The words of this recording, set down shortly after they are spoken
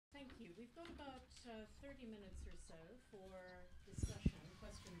30 minutes or so for discussion,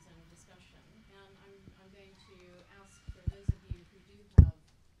 questions and discussion. And I'm going to ask for those of you who do have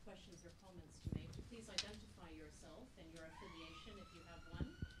questions or comments to make to please identify yourself and your affiliation if you have one.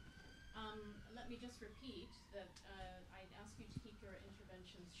 Let me just repeat that I'd ask you to keep your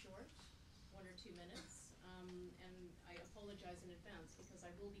interventions short, 1 or 2 minutes. And I apologize in advance because I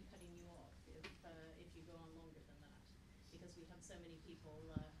will be cutting you off if you go on longer than that, because we have so many people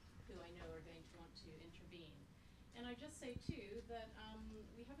who I know are going to want to intervene. And I just say too that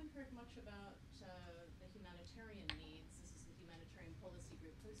we haven't heard much about the humanitarian needs. This is the humanitarian policy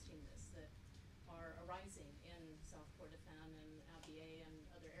group hosting this that are arising in South Kordofan and Abyei and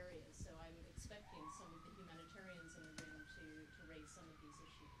other areas. So I'm expecting some of the humanitarians in the room to raise some of these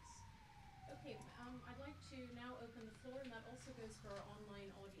issues. Okay, I'd like to now open the floor, and that also goes for our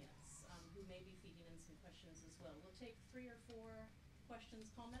online audience, who may be feeding in some questions as well. We'll take 3 or 4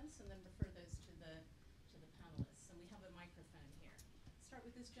 questions, comments, and then refer those to the panelists. And we have a microphone here. Start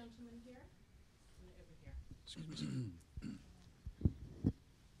with this gentleman here, and over here. Excuse me.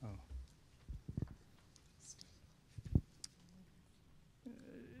 Oh.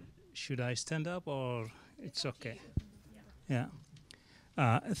 Should I stand up or it's okay? Yeah.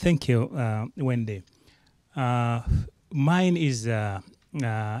 Thank you, Wendy. Mine is a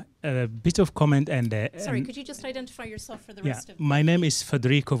bit of comment and... Sorry, could you just identify yourself for the rest of... My name is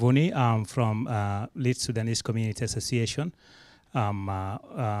Federico Vuni. I'm from Lead Sudanese Community Association.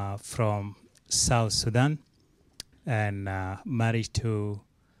 I'm from South Sudan and married to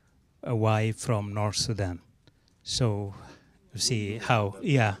a wife from North Sudan. So you see how,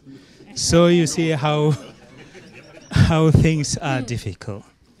 so you see how things are difficult.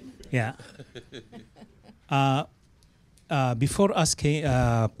 Yeah. Before asking,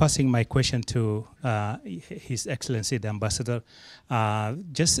 passing my question to His Excellency the Ambassador,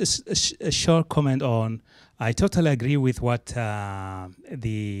 just a short comment on. I totally agree with what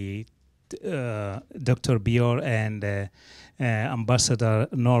the Dr. Bior and Ambassador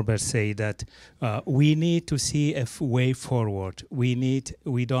Norbert say, that we need to see a way forward. We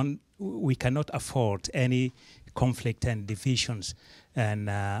cannot afford any conflict and divisions, and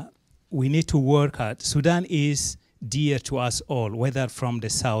we need to work hard. Sudan is dear to us all, whether from the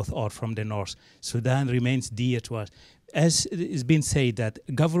south or from the north. Sudan remains dear to us. As it's been said, that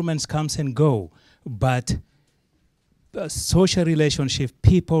governments comes and go, but social relationship,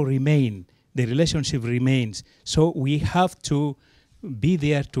 people remain. The relationship remains. So we have to be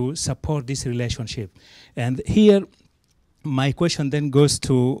there to support this relationship. And here, my question then goes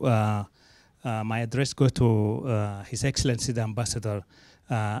to, my address goes to His Excellency the Ambassador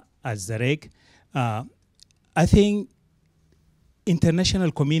Al-Zareg. I think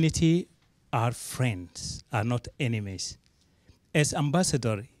international community are friends, are not enemies. As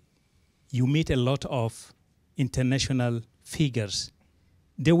ambassador, you meet a lot of international figures.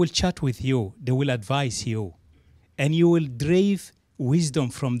 They will chat with you, they will advise you, and you will derive wisdom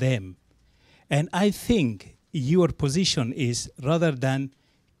from them. And I think your position is, rather than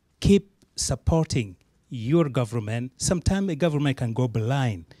keep supporting your government, sometimes a government can go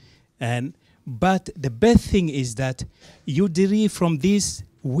blind. But the best thing is that you derive from this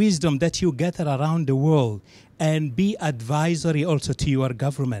wisdom that you gather around the world and be advisory also to your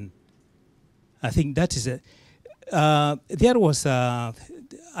government. I think that is a... there was a...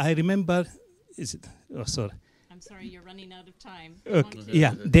 I remember... Is it, oh, sorry. I'm sorry, you're running out of time. Okay.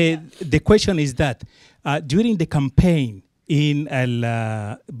 Yeah, the question is that during the campaign in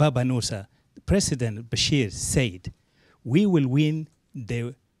Baba Nusa, President Bashir said, we will win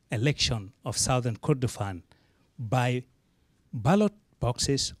the election of Southern Kordofan by ballot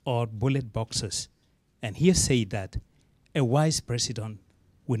boxes or bullet boxes. And he said that a wise president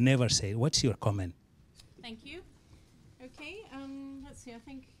would never say. What's your comment? Thank you. Okay, let's see, I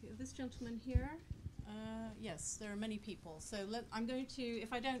think this gentleman here, yes, there are many people. So I'm going to,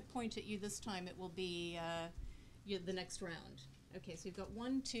 if I don't point at you this time, it will be the next round. Okay, so you've got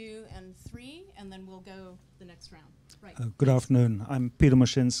 1, 2, and 3, and then we'll go the next round. Right. Good afternoon. I'm Peter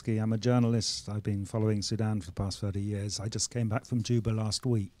Mushinsky. I'm a journalist. I've been following Sudan for the past 30 years. I just came back from Juba last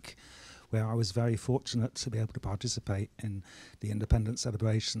week, where I was very fortunate to be able to participate in the independence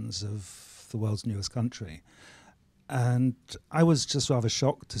celebrations of the world's newest country. And I was just rather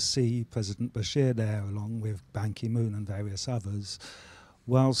shocked to see President Bashir there, along with Ban Ki-moon and various others,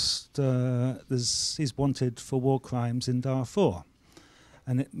 whilst he's wanted for war crimes in Darfur.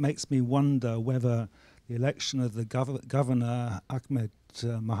 And it makes me wonder whether the election of the governor, Ahmed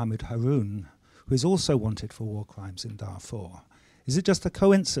Mohamed Haroun, who is also wanted for war crimes in Darfur, is it just a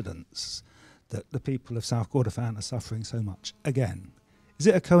coincidence that the people of South Kordofan are suffering so much again? Is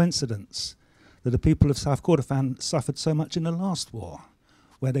it a coincidence that the people of South Kordofan suffered so much in the last war,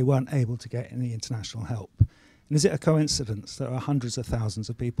 where they weren't able to get any international help? And is it a coincidence that there are hundreds of thousands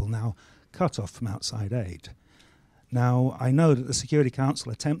of people now cut off from outside aid? Now, I know that the Security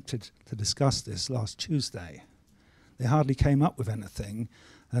Council attempted to discuss this last Tuesday. They hardly came up with anything,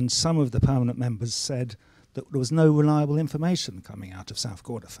 and some of the permanent members said that there was no reliable information coming out of South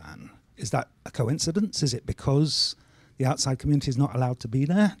Kordofan. Is that a coincidence? Is it because the outside community is not allowed to be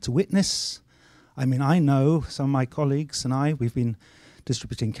there to witness? I mean, I know some of my colleagues and we've been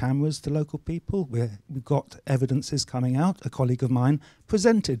distributing cameras to local people. We've got evidences coming out. A colleague of mine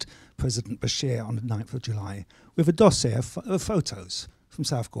presented President Bashir on the 9th of July with a dossier of photos from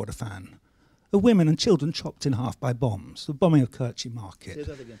South Kordofan of women and children chopped in half by bombs, the bombing of Kerchi Market. Say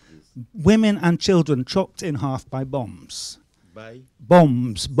that again, please. Women and children chopped in half by bombs. By?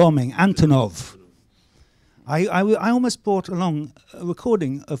 Bombs, bombing, Antonov. I almost brought along a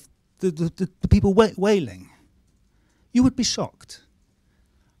recording of the people wailing. You would be shocked.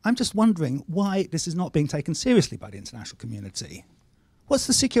 I'm just wondering why this is not being taken seriously by the international community. What's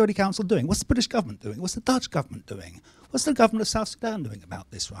the Security Council doing? What's the British government doing? What's the Dutch government doing? What's the government of South Sudan doing about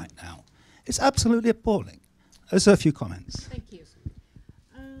this right now? It's absolutely appalling. Those are a few comments. Thank you.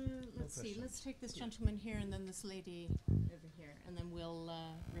 Let's see. Let's take this gentleman here and then this lady over here, and then we'll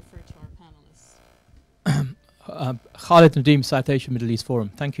refer to our panelists. Khalid Nadeem, South Asia Middle East Forum.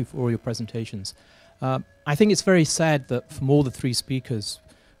 Thank you for all your presentations. I think it's very sad that from all the three speakers,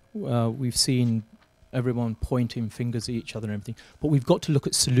 we've seen everyone pointing fingers at each other and everything, but we've got to look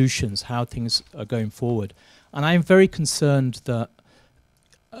at solutions, how things are going forward. And I'm very concerned that,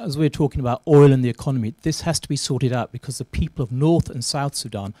 as we're talking about oil and the economy, this has to be sorted out because the people of North and South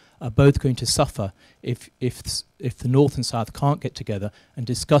Sudan are both going to suffer if the North and South can't get together and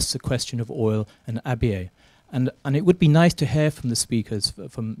discuss the question of oil and Abyei. And it would be nice to hear from the speakers,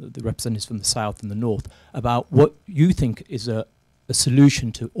 from the representatives from the South and the North, about what you think is a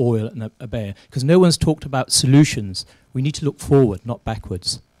solution to oil and Abyei, because no one's talked about solutions. We need to look forward, not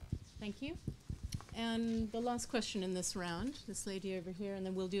backwards. Thank you. And the last question in this round, this lady over here, and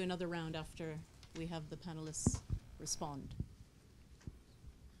then we'll do another round after we have the panelists respond.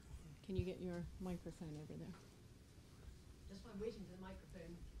 Can you get your microphone over there? Just while waiting for the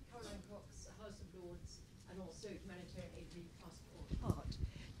microphone, Caroline Cox, House of Lords, and also Humanitarian Aid Relief Passport Heart.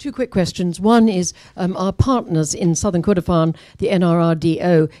 Two quick questions. One is our partners in Southern Kordofan, the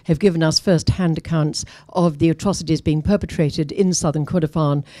NRRDO, have given us first-hand accounts of the atrocities being perpetrated in Southern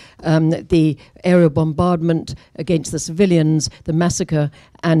Kordofan, the aerial bombardment against the civilians, the massacre,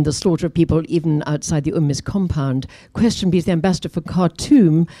 and the slaughter of people even outside the UNMISS compound. Question, please, the Ambassador for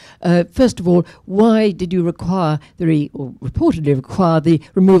Khartoum. First of all, why did you require, or reportedly require, the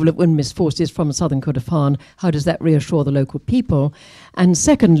removal of UNMISS forces from Southern Kordofan? How does that reassure the local people? And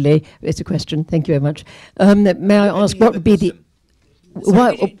secondly, it's a question, thank you very much. May I ask what would be the...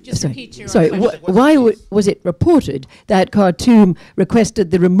 Why was it reported that Khartoum requested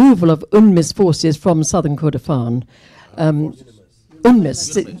the removal of UNMISS forces from Southern Kordofan?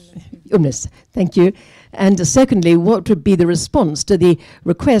 UNMISS, thank you. And secondly, what would be the response to the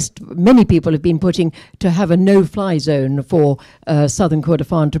request many people have been putting to have a no-fly zone for Southern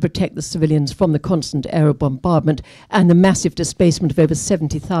Kordofan to protect the civilians from the constant aerial bombardment and the massive displacement of over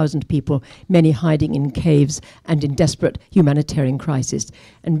 70,000 people, many hiding in caves and in desperate humanitarian crisis?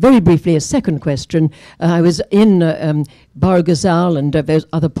 And very briefly, a second question. I was in Bahr Ghazal and those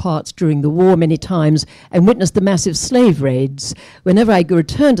other parts during the war many times and witnessed the massive slave raids. Whenever I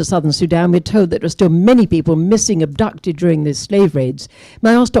return to Southern Sudan, we're told that there are still many people missing, abducted during these slave raids. May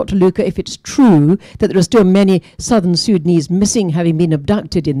I ask Dr. Luca if it's true that there are still many Southern Sudanese missing, having been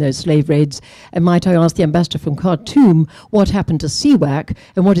abducted in those slave raids? And might I ask the Ambassador from Khartoum what happened to CWAC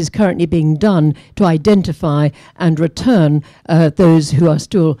and what is currently being done to identify and return those who are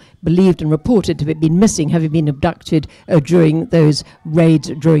still believed and reported to have been missing, having been abducted during those raids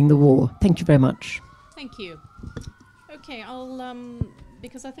during the war? Thank you very much. Thank you. Okay,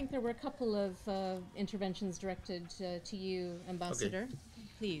 because I think there were a couple of interventions directed to you, Ambassador. Okay.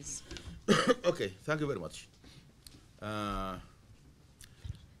 Please. Okay, thank you very much. I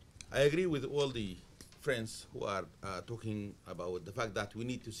agree with all the friends who are talking about the fact that we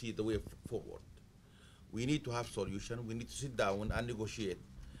need to see the way forward. We need to have solution. We need to sit down and negotiate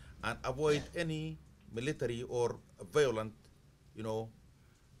and avoid any military or violent,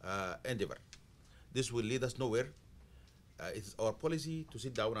 endeavor. This will lead us nowhere. It's our policy to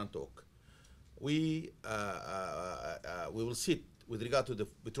sit down and talk. We will sit with regard to the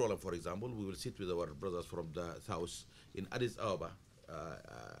petroleum, for example. We will sit with our brothers from the south in Addis Ababa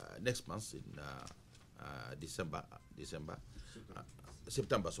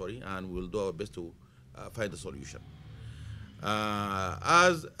September, sorry, and we'll do our best to find a solution.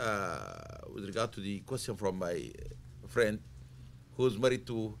 As with regard to the question from my friend, who's married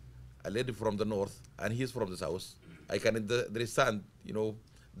to a lady from the north and he's from the south, I can understand,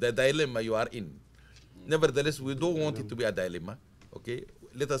 the dilemma you are in. Nevertheless, we don't want it to be a dilemma. Okay,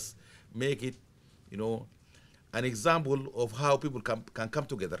 let us make it, an example of how people can come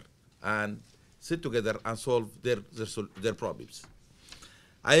together and sit together and solve their problems.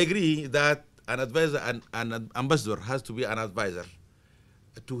 I agree that an advisor and an ambassador has to be an advisor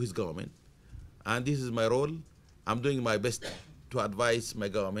to his government, and this is my role. I'm doing my best to advise my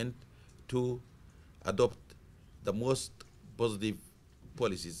government to adopt the most positive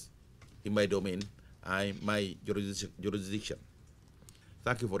policies in my domain and my jurisdiction.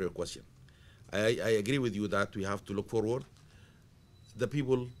 Thank you for your question. I agree with you that we have to look forward. The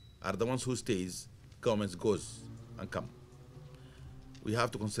people are the ones who stays, governments goes and come. We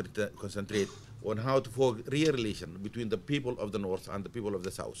have to concentrate on how to forge real relation between the people of the north and the people of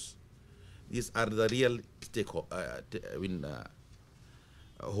the south. These are the real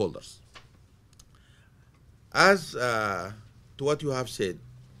holders. As to what you have said,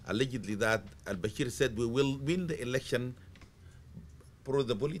 allegedly that al-Bashir said we will win the election through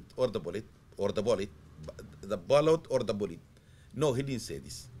the bullet or the bullet or the bullet, the ballot or the bullet. No, he didn't say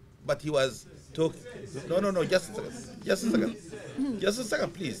this. But he was talking. No, just a second. Just a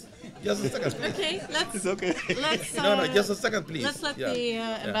second, please. Just a second, please. Okay, let's. It's okay. Let's. No, just a second, please. Let's let the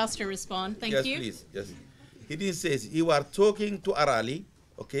ambassador respond. Thank you. Yes, please. Yes. He didn't say this. He was talking to a rally,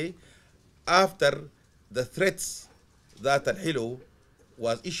 okay, after the threats that Al-Hilo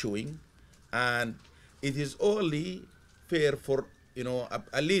was issuing, and it is only fair for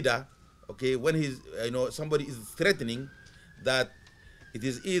a leader, okay, when he's somebody is threatening that it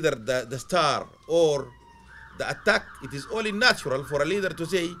is either the star or the attack. It is only natural for a leader to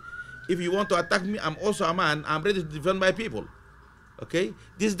say, if you want to attack me, I'm also a man, I'm ready to defend my people. Okay?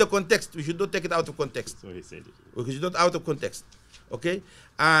 This is the context. We should not take it out of context. So he said it. We should not out of context. Okay?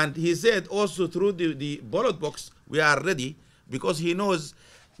 And he said also through the ballot box, we are ready, because he knows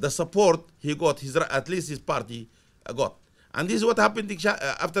the support he got, at least his party got. And this is what happened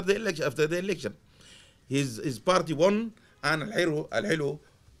after the election. His party won, and Al-Hilo,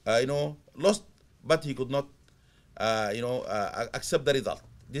 lost, but he could not, accept the result.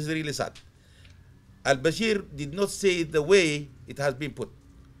 This is really sad. Al-Bashir did not say it the way it has been put.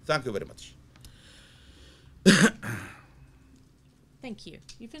 Thank you very much. Thank you.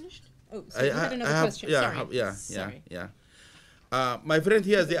 You finished? Oh, so you had another question. Sorry. My friend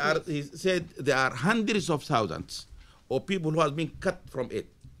here, he said there are hundreds of thousands of people who have been cut from it.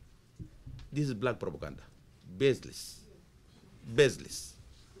 This is black propaganda, baseless.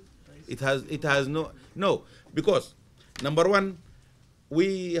 It has no, because number one,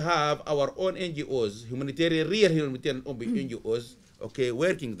 we have our own NGOs, real humanitarian NGOs, okay,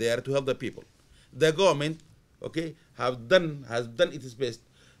 working there to help the people. The government, okay, has done its best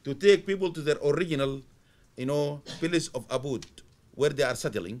to take people to their original, place of abode, where they are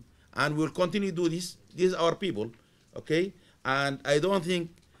settling, and we'll continue to do this. These are our people, okay, and I don't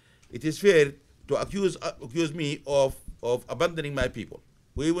think it is fair to accuse me of abandoning my people.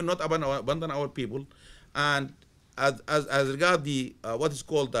 We will not abandon our people, and as regard the what is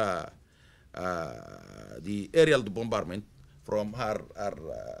called the aerial bombardment from her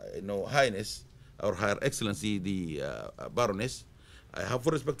Highness or Her Excellency the Baroness, I have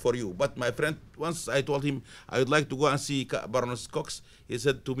full respect for you. But my friend, once I told him I would like to go and see Baroness Cox, he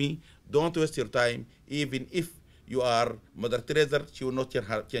said to me, "Don't waste your time. Even if you are Mother Teresa, she will not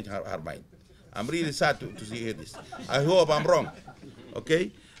change her mind." I'm really sad to see this. I hope I'm wrong.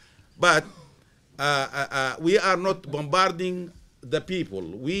 Okay, but we are not bombarding the people.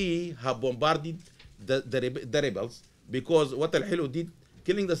 We have bombarded the rebels, because what Al-Hilo did,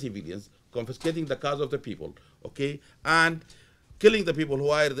 killing the civilians, confiscating the cars of the people, okay, and killing the people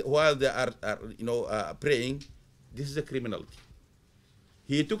while they are praying. This is a criminality.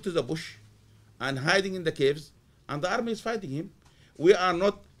 He took to the bush and hiding in the caves, and the army is fighting him. We are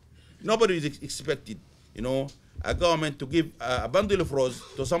not. Nobody is expected, a government to give a bundle of roses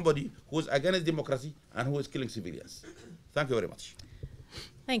to somebody who is against democracy and who is killing civilians. Thank you very much.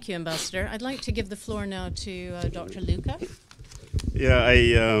 Thank you, Ambassador. I'd like to give the floor now to Dr. Luca.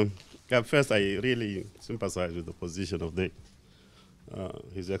 Yeah, at first I really sympathize with the position of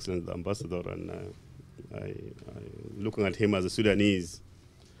His Excellency the Ambassador, and looking at him as a Sudanese,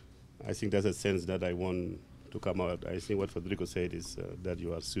 I think there's a sense that I want to come out. I think what Federico said is that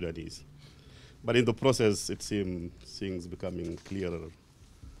you are Sudanese. But in the process, it seems things becoming clearer,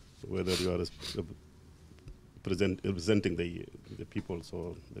 whether you are a representing the people,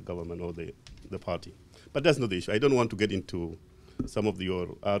 or the government or the party. But that's not the issue. I don't want to get into some of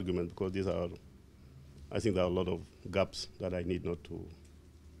your arguments because these are, I think there are a lot of gaps that I need not to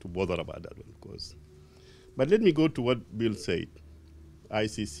bother about that one. Because, but let me go to what Bill said,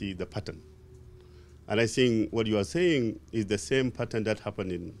 ICC, the pattern. And I think what you are saying is the same pattern that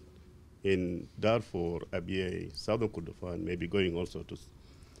happened in Darfur, Abyei, Southern Kordofan, maybe going also to,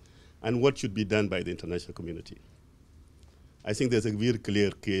 and what should be done by the international community. I think there's a very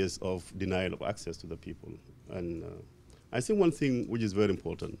clear case of denial of access to the people. And I think one thing which is very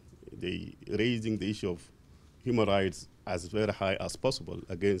important, raising the issue of human rights as very high as possible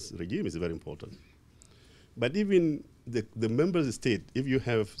against regime is very important. But even the member state, if you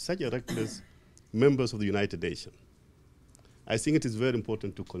have such a reckless members of the United Nations, I think it is very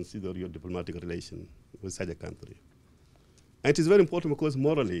important to consider your diplomatic relation with such a country. And it is very important because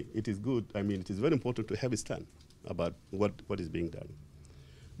morally it is good. I mean, it is very important to have a stand about what is being done.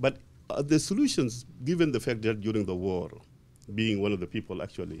 But the solutions, given the fact that during the war, being one of the people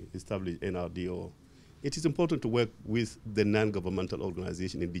actually established NRDO, it is important to work with the non-governmental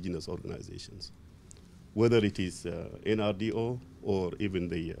organization, indigenous organizations, whether it is NRDO or even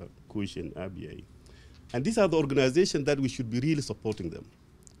the Kush and Abyei. And these are the organizations that we should be really supporting them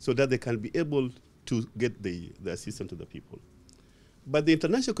so that they can be able to get the assistance to the people. But the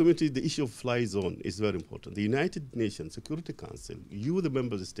international community, the issue of fly zone is very important. The United Nations Security Council, you, the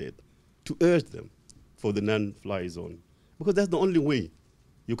member state, to urge them for the non-fly zone, because that's the only way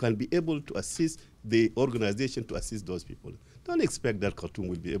you can be able to assist the organization to assist those people. Don't expect that Khartoum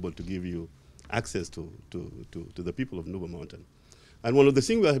will be able to give you access to the people of Nuba Mountain. And one of the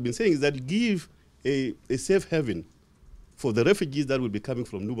things we have been saying is that give a safe haven for the refugees that will be coming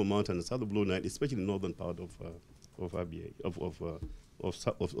from Nuba Mountain and Southern Blue Nile, especially the northern part of Abyei, of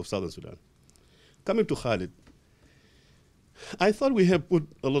Southern Sudan. Coming to Khalid, I thought we have put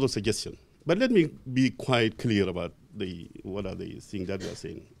a lot of suggestions, but let me be quite clear about what are the things that we are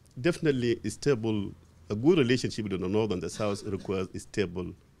saying. Definitely a good relationship between the north and the south requires a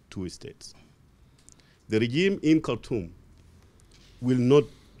stable two states. The regime in Khartoum will not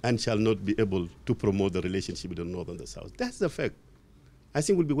and shall not be able to promote the relationship between the north and the south. That's the fact. I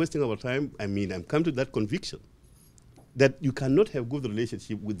think we'll be wasting our time. I mean, I'm come to that conviction that you cannot have good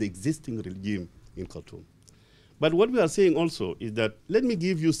relationship with the existing regime in Khartoum. But what we are saying also is that, let me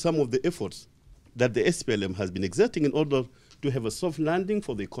give you some of the efforts that the SPLM has been exerting in order to have a soft landing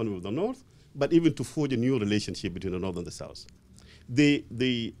for the economy of the north, but even to forge a new relationship between the north and the south. The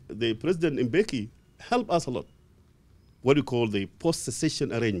President Mbeki helped us a lot, what we call the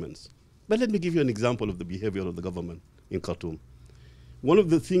post-secession arrangements. But let me give you an example of the behavior of the government in Khartoum. One of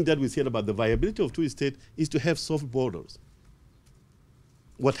the things that we said about the viability of two states is to have soft borders.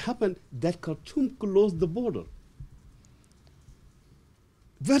 What happened, that Khartoum closed the border.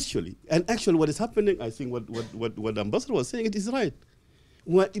 Virtually. And actually what is happening, I think what the ambassador was saying, it is right.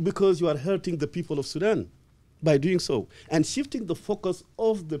 Because you are hurting the people of Sudan by doing so and shifting the focus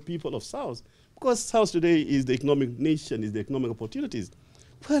of the people of South. Because South today is the economic nation, is the economic opportunities.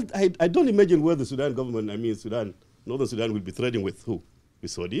 Well, I don't imagine where the Sudan government, I mean Sudan, Northern Sudan will be trading with who?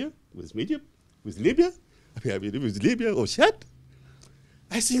 With Saudi, with Egypt, with Libya? I mean, with Libya or Chad?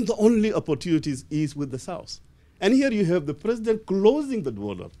 I think the only opportunities is with the South. And here you have the president closing the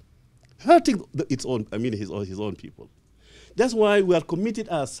border, hurting his own people. That's why we are committed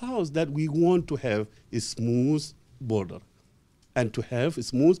ourselves that we want to have a smooth border, and to have a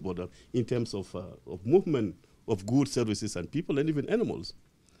smooth border in terms of movement of goods, services, and people, and even animals.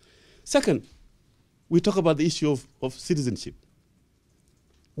 Second, we talk about the issue of citizenship.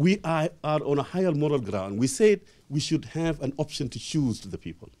 We are on a higher moral ground. We said we should have an option to choose to the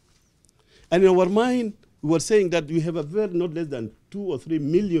people. And in our mind, we were saying that we have not less than 2 or 3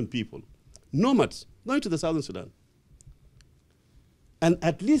 million people, nomads, going to the Southern Sudan. And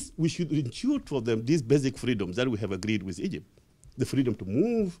at least we should ensure for them these basic freedoms that we have agreed with Egypt. The freedom to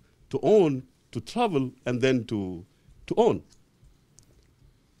move, to own, to travel, and then to own.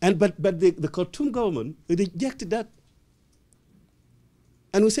 But the Khartoum government rejected that.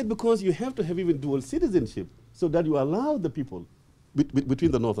 And we said because you have to have even dual citizenship so that you allow the people between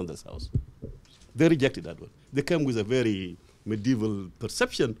the north and the south. They rejected that one. They came with a very medieval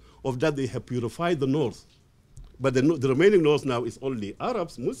perception of that they have purified the north. But the remaining north now is only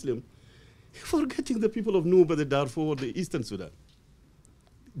Arabs, Muslim, forgetting the people of Nuba, the Darfur, the Eastern Sudan.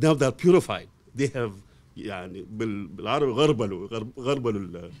 Now they're purified. They have,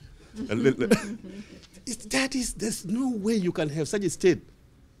 there's no way you can have such a state.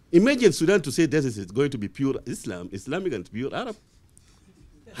 Imagine Sudan to say this is going to be pure Islam, Islamic and pure Arab.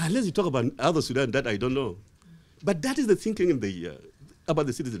 Unless you talk about other Sudan that I don't know. But that is the thinking in the, about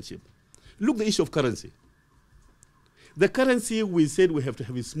the citizenship. Look, the issue of currency. The currency, we said we have to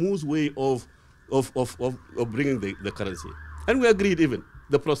have a smooth way of bringing the currency. And we agreed even,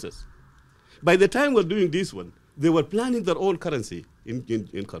 the process. By the time we're doing this one, they were planning their own currency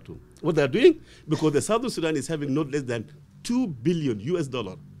in Khartoum. What they're doing, because the Southern Sudan is having not less than $2 billion US.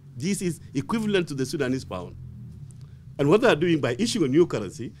 This is equivalent to the Sudanese pound. And what they're doing by issuing a new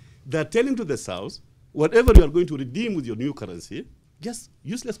currency, they're telling to the South, whatever you are going to redeem with your new currency, just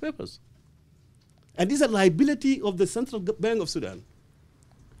useless papers. And this is a liability of the Central Bank of Sudan.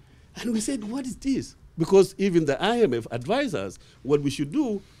 And we said, what is this? Because even the IMF advised us what we should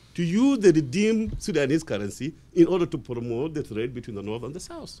do to use the redeemed Sudanese currency in order to promote the trade between the North and the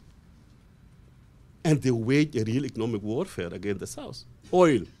South. And they wage a real economic warfare against the South.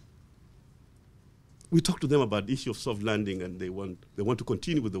 Oil. We talked to them about the issue of soft landing, and they want to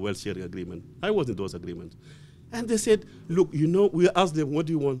continue with the wealth sharing agreement. I was in those agreements. And they said, look, you know, we asked them, what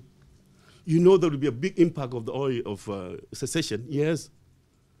do you want? You know there will be a big impact of the oil of secession. Yes.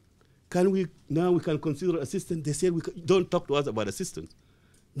 We can consider assistance? They said, don't talk to us about assistance.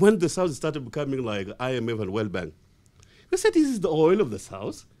 When the South started becoming like IMF and World Bank, we said, this is the oil of the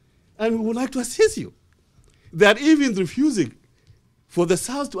South, and we would like to assist you. They are even refusing for the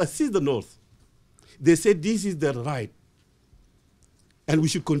South to assist the North. They said this is their right, and we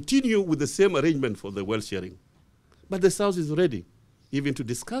should continue with the same arrangement for the wealth sharing. But the South is ready even to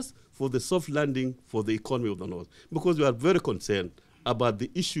discuss for the soft landing for the economy of the North, because we are very concerned about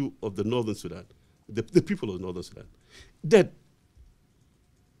the issue of the Northern Sudan, the people of Northern Sudan. That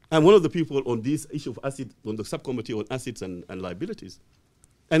I'm one of the people on this issue of asset, on the subcommittee on assets and liabilities.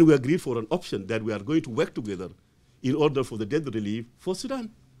 And we agreed for an option that we are going to work together in order for the debt relief for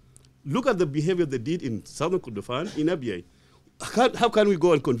Sudan. Look at the behavior they did in Southern Kordofan, in Abyei. How can we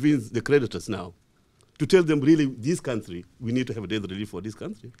go and convince the creditors now to tell them, really, this country, we need to have a debt relief for this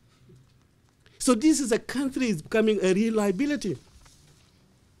country? So this is a country is becoming a real liability.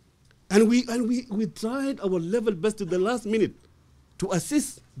 And we tried our level best to the last minute to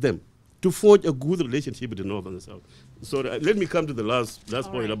assist them to forge a good relationship with the North and the South. So let me come to the last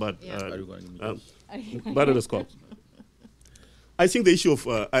point about border scope. I think the issue of,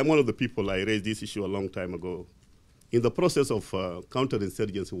 I'm one of the people, I raised this issue a long time ago. In the process of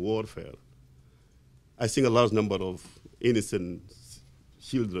counterinsurgency warfare, I think a large number of innocent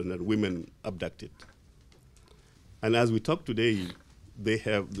children and women abducted. And as we talk today, we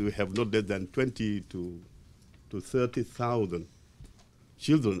have not less than 20 to 30,000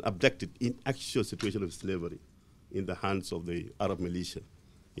 children abducted in actual situation of slavery in the hands of the Arab militia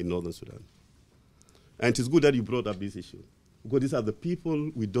in Northern Sudan. And it is good that you brought up this issue, because these are the people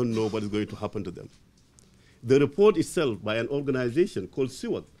we don't know what is going to happen to them. The report itself by an organization called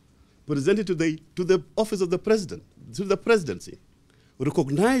SIWAT, presented to the office of the president, to the presidency,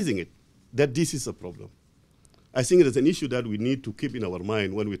 recognizing it, that this is a problem. I think it is an issue that we need to keep in our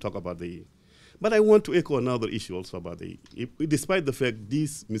mind when we talk about the. But I want to echo another issue also about despite the fact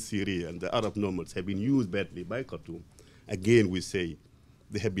these Misiri and the Arab nomads have been used badly by Khartoum, again we say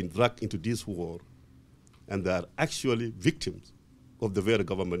they have been dragged into this war, and they are actually victims of the very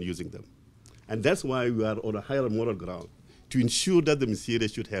government using them. And that's why we are on a higher moral ground, to ensure that the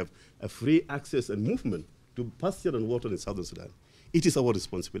Misiri should have a free access and movement to pasture and water in Southern Sudan. It is our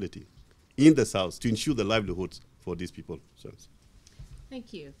responsibility in the South to ensure the livelihoods for these people. So.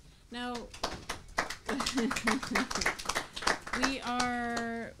 Thank you. Now,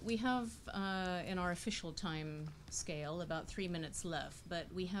 we have in our official time scale about 3 minutes left, but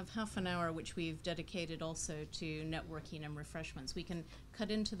we have half an hour which we've dedicated also to networking and refreshments. We can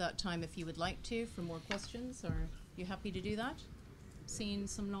cut into that time if you would like to for more questions. Are you happy to do that? Seeing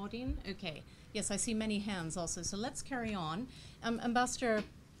some nodding? Okay. Yes, I see many hands also, so let's carry on. Ambassador,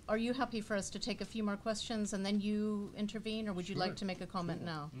 are you happy for us to take a few more questions and then you intervene, or would you like to make a comment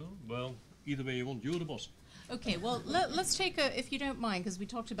now? No, well, either way you want, you're the boss. Okay, well, let's take a, if you don't mind, because we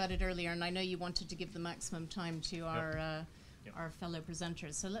talked about it earlier, and I know you wanted to give the maximum time to our fellow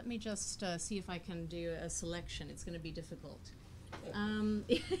presenters. So let me just see if I can do a selection. It's going to be difficult.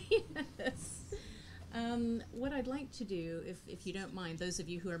 Yes. What I'd like to do, if you don't mind, those of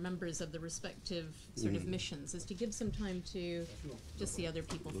you who are members of the respective sort of missions, is to give some time to just the other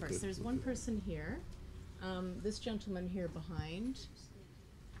people first. There's one person here, this gentleman here behind,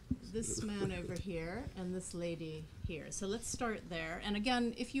 this man over here, and this lady here. So let's start there. And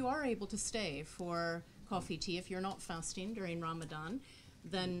again, if you are able to stay for coffee, tea, if you're not fasting during Ramadan,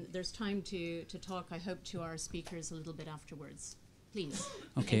 then there's time to talk, I hope, to our speakers a little bit afterwards. Please.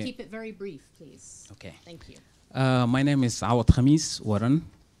 Okay. And keep it very brief, please. Okay. Thank you. My name is Awad Khamis Warren.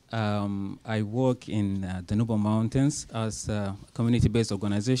 I work in the Nuba Mountains as a community-based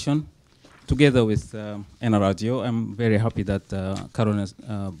organization together with NRadio. I'm very happy that Caron has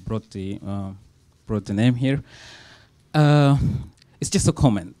brought the name here. It's just a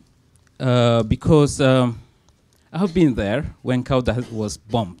comment because I have been there when Kauda was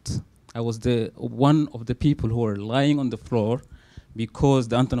bombed. I was one of the people who were lying on the floor because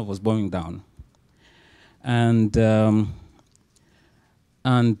the Antonov was bombing down. And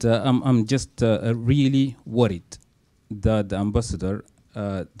I'm just really worried that the ambassador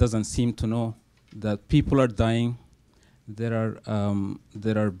doesn't seem to know that people are dying. There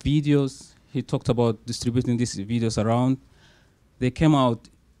are videos. He talked about distributing these videos around. They came out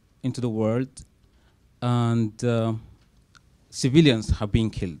into the world, and civilians have been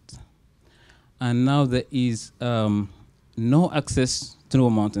killed. And now there is no access to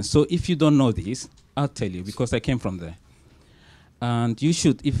Nuba Mountains. So if you don't know this, I'll tell you, because I came from there. And you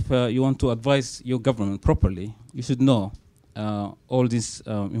should, if you want to advise your government properly, you should know all this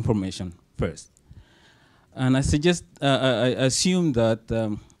information first. And I suggest, I assume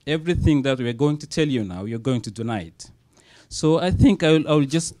that everything that we're going to tell you now, you're going to deny it. So I think I will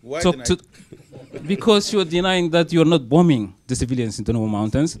just talk to, because you're denying that you're not bombing the civilians in the Nuba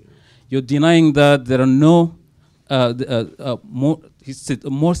Mountains. You're denying that there are no, he said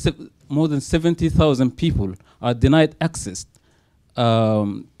more than 70,000 people are denied access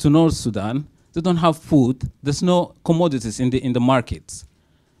to North Sudan. They don't have food. There's no commodities in the markets.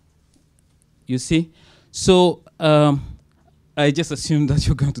 You see? So I just assume that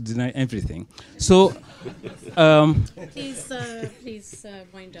you're going to deny everything. So please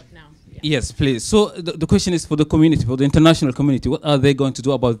wind up now. Yeah. Yes, please. So the question is for the community, for the international community. What are they going to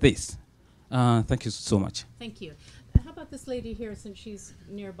do about this? Thank you so much. Thank you. How about this lady here, since she's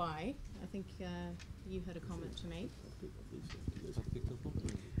nearby? I think you had a comment to make.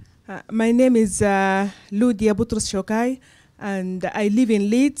 My name is ODIapos Shokai, and I live in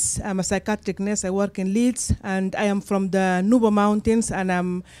Leeds. I'm a psychiatric nurse. I work in Leeds, and I am from the Nuba Mountains, and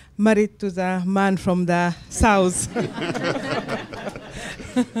I'm married to the man from the south.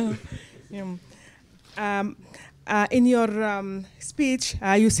 In your speech,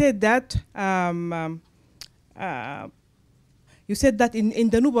 you said that in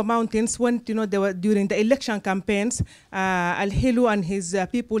the Nuba Mountains, when they were during the election campaigns, Al-Hilu and his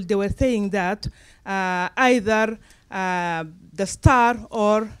people, they were saying that either the star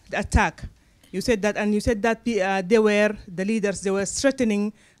or the attack. You said that, and you said that they were the leaders. They were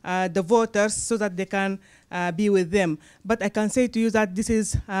threatening the voters so that they can be with them. But I can say to you that this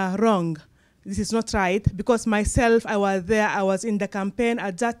is wrong. This is not right, because myself, I was there. I was in the campaign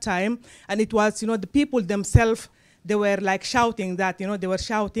at that time, and it was, the people themselves. They were like shouting that, they were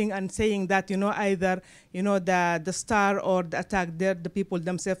shouting and saying that, either, the star or the attack. They're the people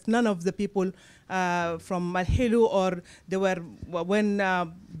themselves. None of the people from Al-Hilu, or they were, when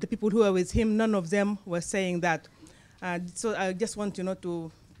the people who were with him, none of them were saying that. So I just want,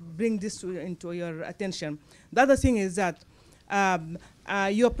 to bring this into your attention. The other thing is that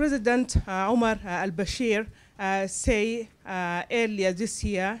your president, Omar al-Bashir, say earlier this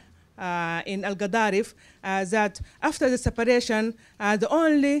year, in Al-Gadarif, that after the separation, the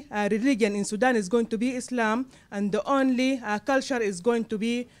only religion in Sudan is going to be Islam, and the only culture is going to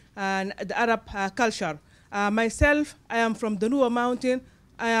be the Arab culture. Myself, I am from the Nuba Mountain.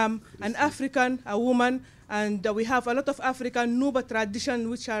 I am an African woman, and we have a lot of African Nuba tradition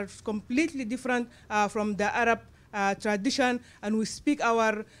which are completely different from the Arab tradition, and we speak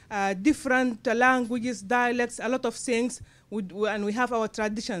our different languages, dialects, a lot of things, and we have our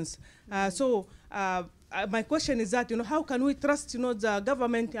traditions. So my question is that, how can we trust, the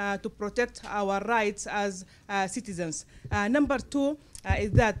government to protect our rights as citizens? Number two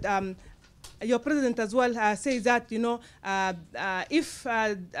is that your president as well says that, if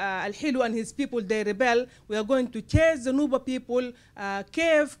Al-Hilu and his people, they rebel, we are going to chase the Nuba people,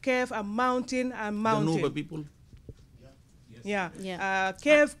 cave, and mountain, and mountain. The Nuba people? Yeah.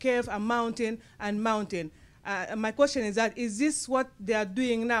 Cave, and mountain. My question is that, is this what they are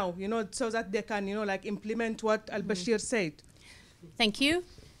doing now, so that they can, like implement what al-Bashir said? Thank you.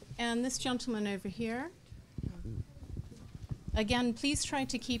 And this gentleman over here. Again, please try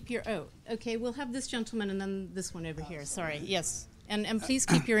to keep your, okay, we'll have this gentleman and then this one over here. Sorry, yes. And please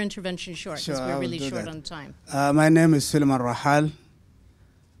keep your intervention short, because we're really short on time. My name is Suleiman Rahal.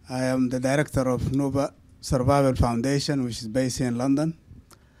 I am the director of Nuba Survival Foundation, which is based in London.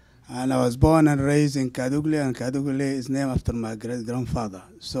 And I was born and raised in Kadugli, and Kadugli is named after my great-grandfather.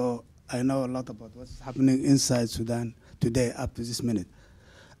 So I know a lot about what's happening inside Sudan today up to this minute.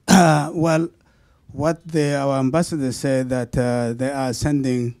 Well, what our ambassador said, that they are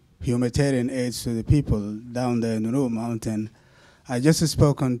sending humanitarian aid to the people down there in the Nuba Mountain. I just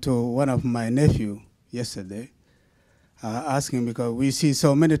spoken to one of my nephew yesterday, asking because we see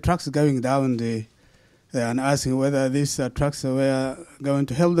so many trucks going down there and asking whether these trucks were going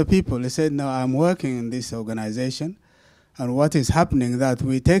to help the people. He said, no, I'm working in this organization, and what is happening that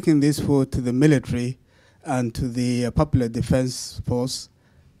we're taking this food to the military and to the Popular Defense Force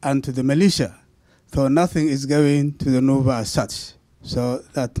and to the militia. So nothing is going to the Nuba as such. So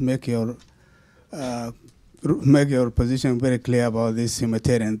that make your position very clear about this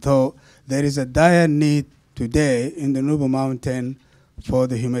humanitarian. So there is a dire need today in the Nuba Mountain for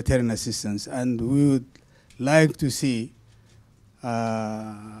the humanitarian assistance, and we would like to see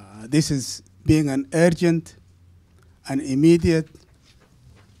this is being an urgent and immediate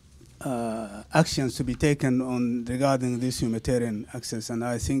actions to be taken on regarding this humanitarian access. And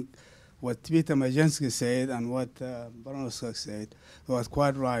I think what Peter Majensky said and what Baronowska said was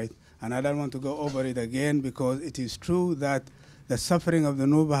quite right. And I don't want to go over it again because it is true that the suffering of the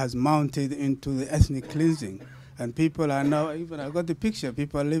Nuba has mounted into the ethnic cleansing. And people are now, even I got the picture,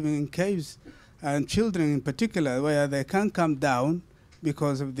 people are living in caves, and children in particular, where they can't come down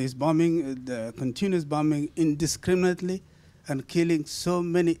because of this bombing, the continuous bombing indiscriminately, and killing so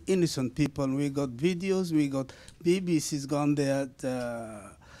many innocent people. We got videos, we got BBC's gone there,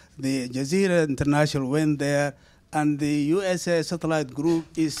 the Jazeera International went there, and the USA satellite group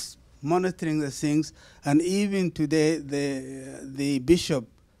is monitoring the things. And even today, the Bishop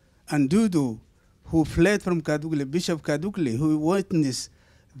Andudu, who fled from Kadugli, Bishop Kadugli, who witnessed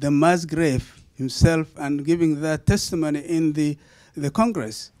the mass grave himself and giving that testimony in the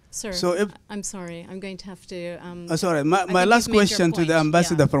Congress. Sir, so if I'm sorry, I'm going to have to... sorry, my last question to the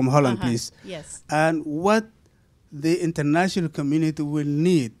ambassador from Holland, please. Yes. And what the international community will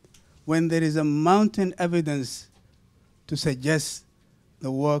need when there is a mountain evidence to suggest the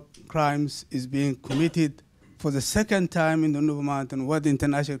war crimes is being committed for the second time in the Nuba Mountain, what the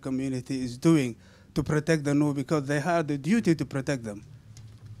international community is doing to protect the Nuba, because they have the duty to protect them.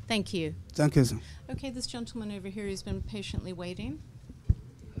 Thank you. Thank you, sir. Okay, this gentleman over here has been patiently waiting.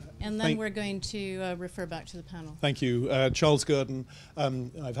 And then we're going to refer back to the panel. Thank you. Charles Gurdon.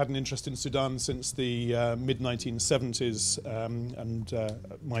 I've had an interest in Sudan since the mid-1970s, and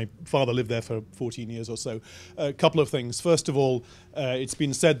my father lived there for 14 years or so. A couple of things. First of all, it's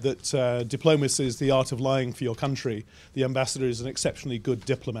been said that diplomacy is the art of lying for your country. The ambassador is an exceptionally good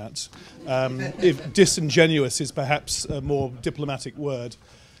diplomat. If disingenuous is perhaps a more diplomatic word.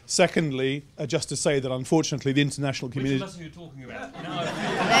 Secondly, just to say that unfortunately the international community... Which lesson are you talking about?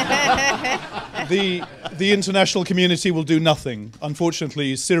 The international community will do nothing.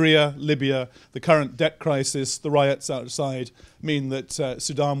 Unfortunately, Syria, Libya, the current debt crisis, the riots outside mean that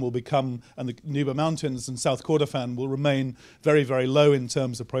Sudan will become, and the Nuba Mountains and South Kordofan will remain very, very low in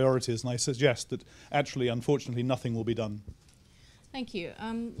terms of priorities. And I suggest that actually, unfortunately, nothing will be done. Thank you.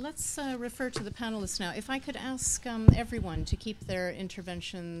 Let's refer to the panelists now. If I could ask everyone to keep their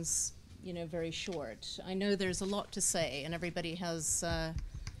interventions, very short. I know there's a lot to say, and everybody has,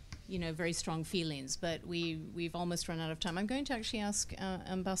 very strong feelings, but we've almost run out of time. I'm going to actually ask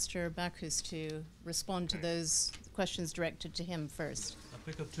Ambassador Bacchus to respond to those questions directed to him first. I'll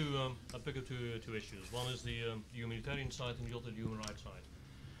pick up two issues. One is the humanitarian side, and the other the human rights side.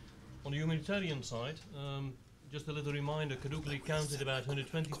 On the humanitarian side. Just a little reminder, Kadugli counted about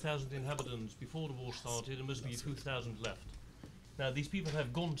 120,000 inhabitants before the war started. There must be a few thousand left. Now, these people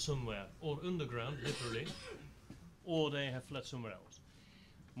have gone somewhere, or underground, literally, or they have fled somewhere else.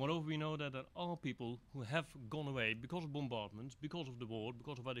 Moreover, we know that there are people who have gone away because of bombardments, because of the war,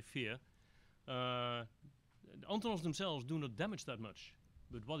 because of what they fear. The Antonov themselves do not damage that much,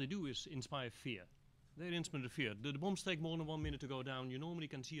 but what they do is inspire fear. They're instrument of fear. The bombs take more than 1 minute to go down. You normally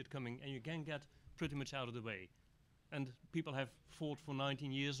can see it coming, and you can get pretty much out of the way. And people have fought for 19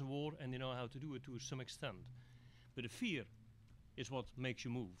 years in war, and they know how to do it to some extent. But the fear is what makes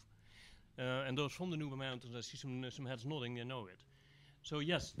you move. And those from the Nuba Mountains, I see some heads nodding, they know it. So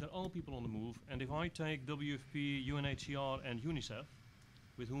yes, there are people on the move. And if I take WFP, UNHCR, and UNICEF,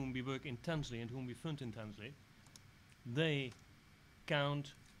 with whom we work intensely and whom we fund intensely, they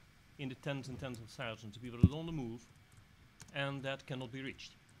count in the tens and tens of thousands of people that are on the move, and that cannot be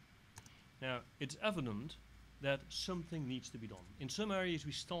reached. Now, it's evident that something needs to be done. In some areas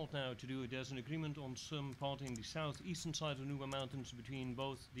we start now to do it. There's an agreement on some part in the southeastern side of the Nuba Mountains between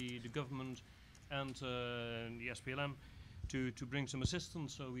both the government and the SPLM to bring some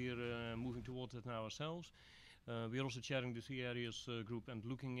assistance, so we are moving towards it now ourselves. We are also chairing the 3 areas group and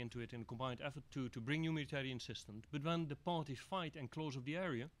looking into it in a combined effort to bring humanitarian assistance. But when the parties fight and close up the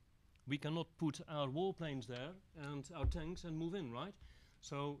area, we cannot put our warplanes there and our tanks and move in, right?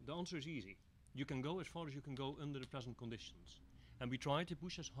 So the answer is easy. You can go as far as you can go under the present conditions. And we try to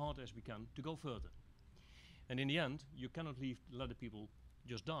push as hard as we can to go further. And in the end, you cannot let the people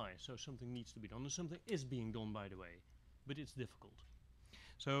just die. So something needs to be done. And something is being done, by the way. But it's difficult.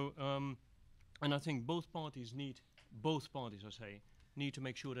 So, and I think both parties, I say, need to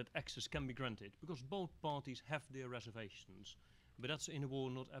make sure that access can be granted. Because both parties have their reservations. But that's in a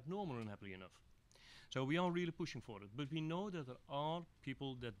war not abnormal and happily enough. So we are really pushing for it. But we know that there are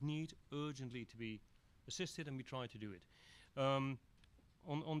people that need urgently to be assisted, and we try to do it. On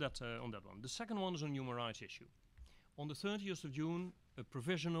that one. The second one is on human rights issue. On the 30th of June, a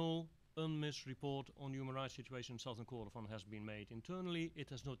provisional, unmissed report on human rights situation in Southern Kordofan has been made internally. It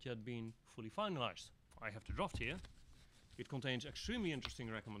has not yet been fully finalized. I have the draft here. It contains extremely interesting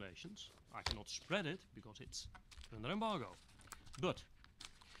recommendations. I cannot spread it because it's under embargo. But,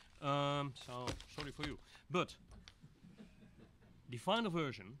 so sorry for you. But the final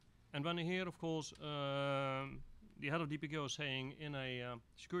version, and when I hear, of course, the head of DPKO saying in a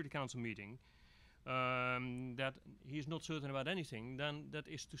Security Council meeting that he is not certain about anything, then that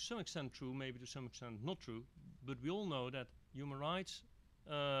is to some extent true, maybe to some extent not true. But we all know that human rights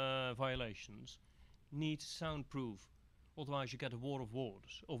violations need sound proof. Otherwise you get a war of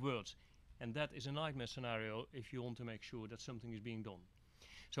words. And that is a nightmare scenario if you want to make sure that something is being done.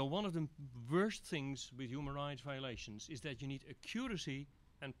 So one of the worst things with human rights violations is that you need accuracy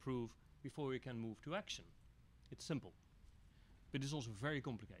and proof before you can move to action. It's simple, but it's also very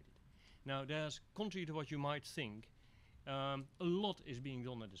complicated. Now, there's, contrary to what you might think, a lot is being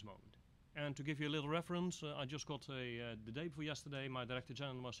done at this moment. And to give you a little reference, I just got the day before yesterday, my Director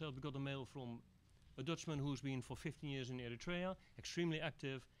General and myself, we got a mail from a Dutchman who's been for 15 years in Eritrea, extremely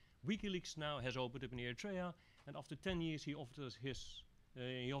active. WikiLeaks now has opened up in Eritrea, and after 10 years he offered us his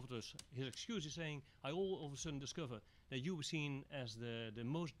excuses, saying, I all of a sudden discover that you were seen as the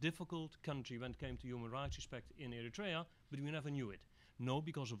most difficult country when it came to human rights respect in Eritrea, but we never knew it. No,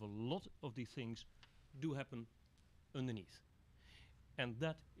 because of a lot of these things do happen underneath. And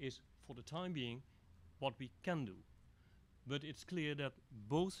that is, for the time being, what we can do. But it's clear that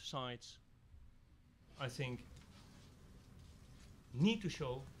both sides, I think, need to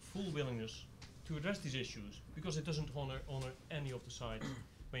show full willingness to address these issues, because it doesn't honor any of the sides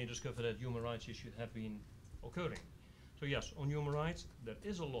when you discover that human rights issues have been occurring. So yes, on human rights, there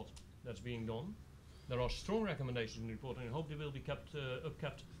is a lot that's being done. There are strong recommendations in the report, and I hope they will be kept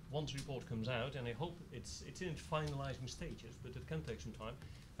upkept once the report comes out, and I hope it's in its finalizing stages, but it can take some time,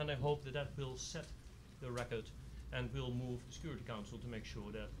 and I hope that will set the record and will move the Security Council to make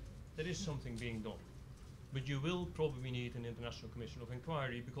sure that there is something being done. But you will probably need an international commission of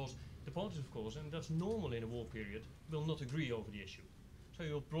inquiry, because the parties, of course, and that's normal in a war period, will not agree over the issue. So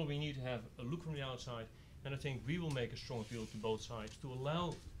you'll probably need to have a look from the outside, and I think we will make a strong appeal to both sides to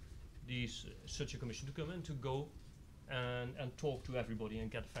allow such a commission to come and to go and talk to everybody and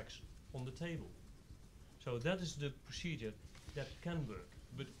get facts on the table. So that is the procedure that can work.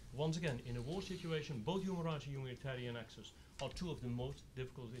 But once again, in a war situation, both human rights and humanitarian access are two of the most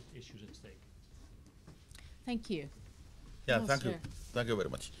difficult issues at stake. Thank you. Yeah, thank you. Thank you very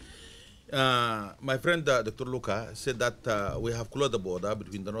much. My friend Dr. Luca said that we have closed the border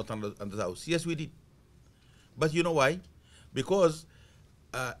between the north and the south. Yes, we did. But you know why? Because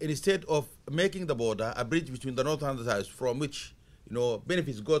instead of making the border a bridge between the north and the south, from which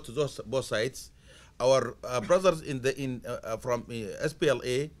benefits go to both sides, our brothers from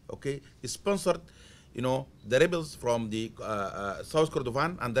SPLA, okay, sponsored, the rebels from the South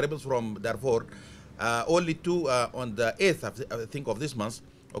Kordofan and the rebels from Darfur. Only two on the 8th, I think, of this month,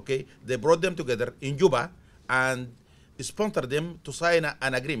 okay, they brought them together in Juba and sponsored them to sign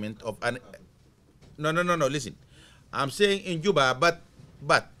an agreement of an. No, listen. I'm saying in Juba, but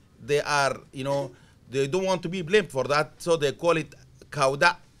they are, they don't want to be blamed for that, so they call it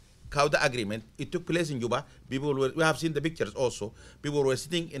Kauda agreement. It took place in Juba. We have seen the pictures also. People were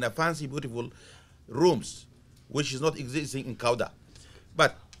sitting in a fancy, beautiful rooms, which is not existing in Kauda.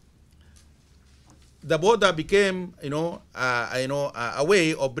 But the border became, a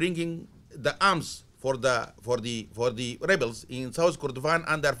way of bringing the arms for the rebels in South Kordofan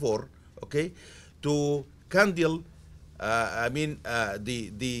and Darfur, okay, to handle,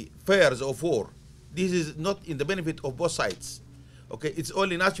 the fears of war. This is not in the benefit of both sides, okay. It's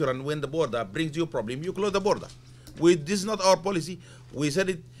only natural when the border brings you a problem, you close the border. This is not our policy. We said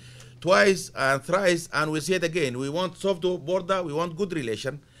it twice and thrice, and we say it again. We want soft border. We want good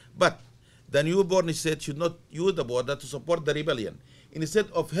relation, but the newborn state should not use the border to support the rebellion. Instead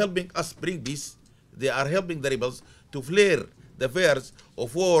of helping us bring peace, they are helping the rebels to flare the fears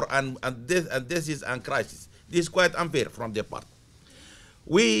of war and death and disease and crisis. This is quite unfair from their part.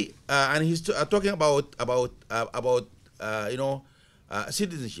 We and he's talking about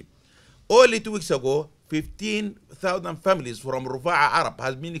citizenship. Only 2 weeks ago, 15,000 families from Rufa'a Arab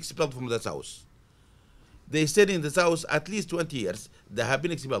has been expelled from the south. They stayed in the south at least 20 years. They have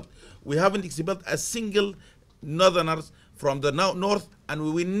been expelled. We haven't expelled a single northerners from the north, and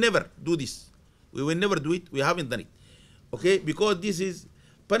we will never do this. We will never do it. We haven't done it. Okay, because this is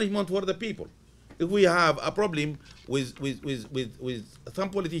punishment for the people. If we have a problem with some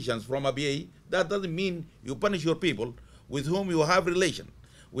politicians from Abyei, that doesn't mean you punish your people with whom you have relation.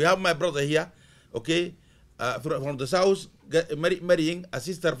 We have my brother here, okay, from the south, marrying a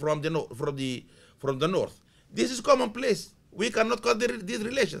sister from the north. This is commonplace. We cannot cut these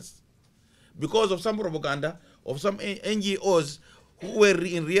relations because of some propaganda of some NGOs who were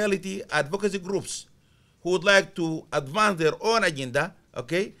in reality advocacy groups who would like to advance their own agenda.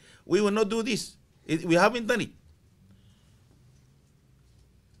 Okay, we will not do this. We haven't done it.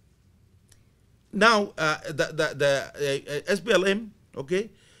 Now the SPLM, okay,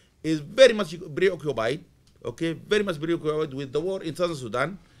 is very much preoccupied, okay, very much preoccupied with the war in Southern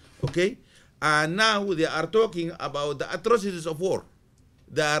Sudan, okay, and now they are talking about the atrocities of war.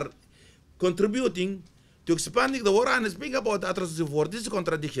 They are contributing to expanding the war and speaking about the atrocities of war. This is a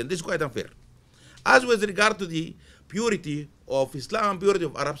contradiction. This is quite unfair. As with regard to the purity of Islam, purity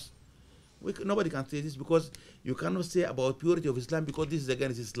of Arabs, nobody can say this, because you cannot say about purity of Islam because this is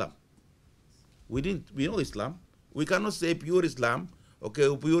against Islam. We know Islam. We cannot say pure Islam, okay,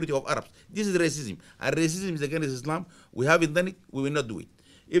 or purity of Arabs. This is racism, and racism is against Islam. We haven't done it. We will not do it.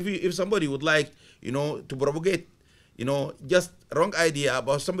 If somebody would like, to propagate, just wrong idea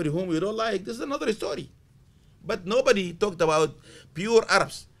about somebody whom you don't like, this is another story. But nobody talked about pure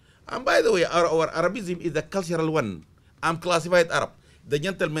Arabs. And by the way, our Arabism is a cultural one. I'm classified Arab. The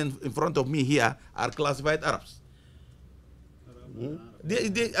gentlemen in front of me here are classified Arabs.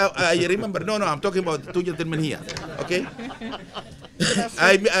 I remember, no, I'm talking about 2 gentlemen here, okay?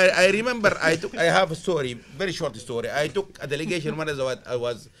 I remember I have a story, very short story. I took a delegation when I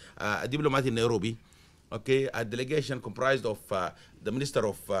was a diplomat in Nairobi, okay? A delegation comprised of the Minister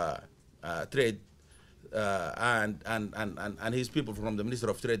of Trade and his people from the Minister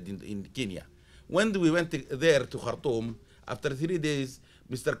of Trade in Kenya. When we went there to Khartoum, after 3 days,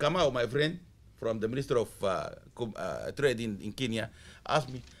 Mr. Kamau, my friend, from the Minister of Trade in Kenya, asked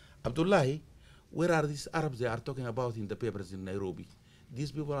me, Abdullahi, where are these Arabs they are talking about in the papers in Nairobi?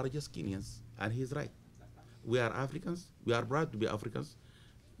 These people are just Kenyans, and he's right. We are Africans. We are proud to be Africans.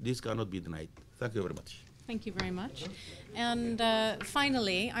 This cannot be denied. Thank you very much. Thank you very much. And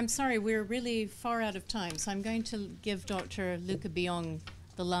finally, I'm sorry, we're really far out of time, so I'm going to give Dr. Luca Biong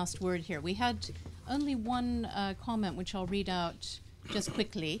the last word here. We had only one comment, which I'll read out just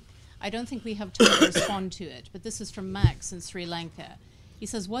quickly. I don't think we have time to respond to it, but this is from Max in Sri Lanka. He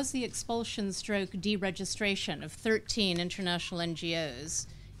says, was the expulsion stroke deregistration of 13 international NGOs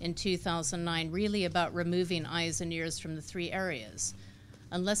in 2009 really about removing eyes and ears from the 3 areas?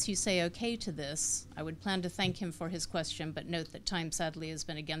 Unless you say okay to this, I would plan to thank him for his question, but note that time sadly has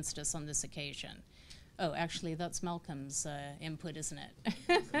been against us on this occasion. Oh, actually, that's Malcolm's input, isn't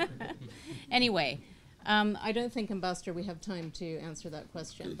it? Anyway, I don't think, Ambassador, we have time to answer that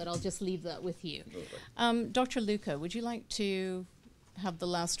question, but I'll just leave that with you. Dr. Luca, would you like to have the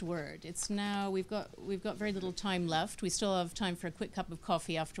last word? It's now, we've got very little time left. We still have time for a quick cup of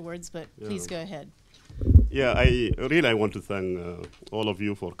coffee afterwards, but please go ahead. Yeah, I want to thank all of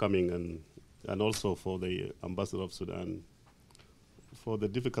you for coming, and also for the Ambassador of Sudan for the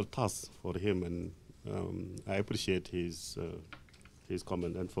difficult task for him, and I appreciate his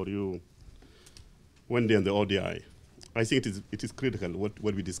comment, and for you, Wendy, and the ODI. I think it is critical.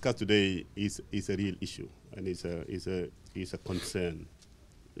 What we discussed today is a real issue, and is a concern,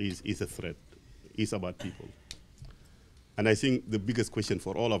 is a threat, is about people. And I think the biggest question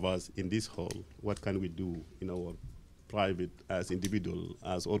for all of us in this hall, what can we do in our private, as individuals,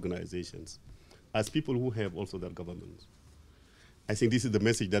 as organizations, as people who have also their governments? I think this is the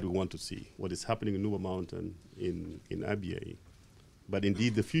message that we want to see, what is happening in Nuba Mountain, in Abyei. But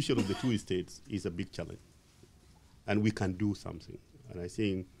indeed, the future of the 2 states is a big challenge, and we can do something. And I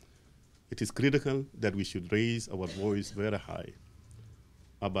think it is critical that we should raise our voice very high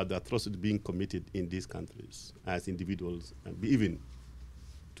about the atrocity being committed in these countries as individuals, and even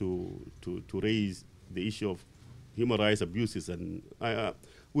to raise the issue of human rights abuses. And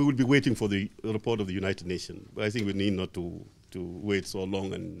we will be waiting for the report of the United Nations, but I think we need not to wait so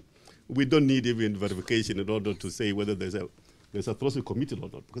long, and we don't need even verification in order to say whether there's atrocity committed or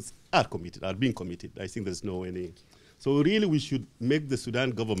not, because are being committed. I think there's no any. So really we should make the Sudan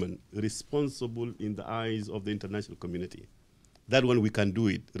government responsible in the eyes of the international community, That one we can do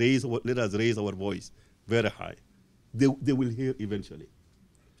it. Let us raise our voice very high. They will hear eventually.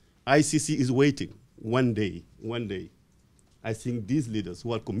 ICC is waiting one day. I think these leaders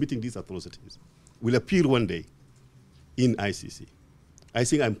who are committing these atrocities will appear one day in ICC. I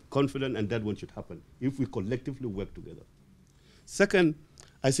think I'm confident, and that one should happen if we collectively work together. Second,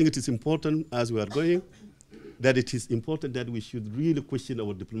 I think it is important, as we are going, that it is important that we should really question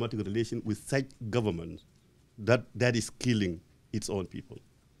our diplomatic relation with such government that is killing its own people.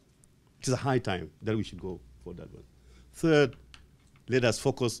 It is a high time that we should go for that one. Third, let us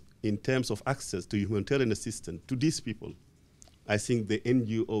focus in terms of access to humanitarian assistance to these people. I think the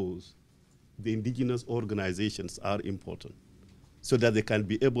NGOs, the indigenous organizations are important so that they can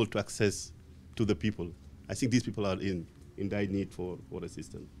be able to access to the people. I think these people are in dire need for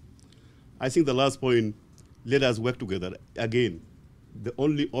assistance. I think the last point, let us work together. Again, the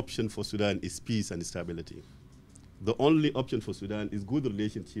only option for Sudan is peace and stability. The only option for Sudan is good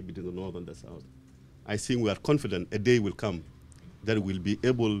relationship between the North and the South. I think we are confident a day will come that we'll be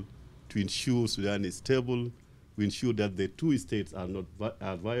able to ensure Sudan is stable, we ensure that the two states are not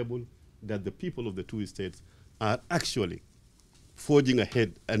viable, that the people of the two states are actually forging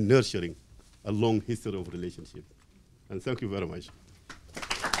ahead and nurturing a long history of relationship. And thank you very much.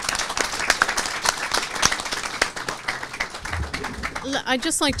 I'd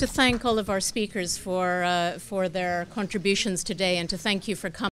just like to thank all of our speakers for their contributions today, and to thank you for coming.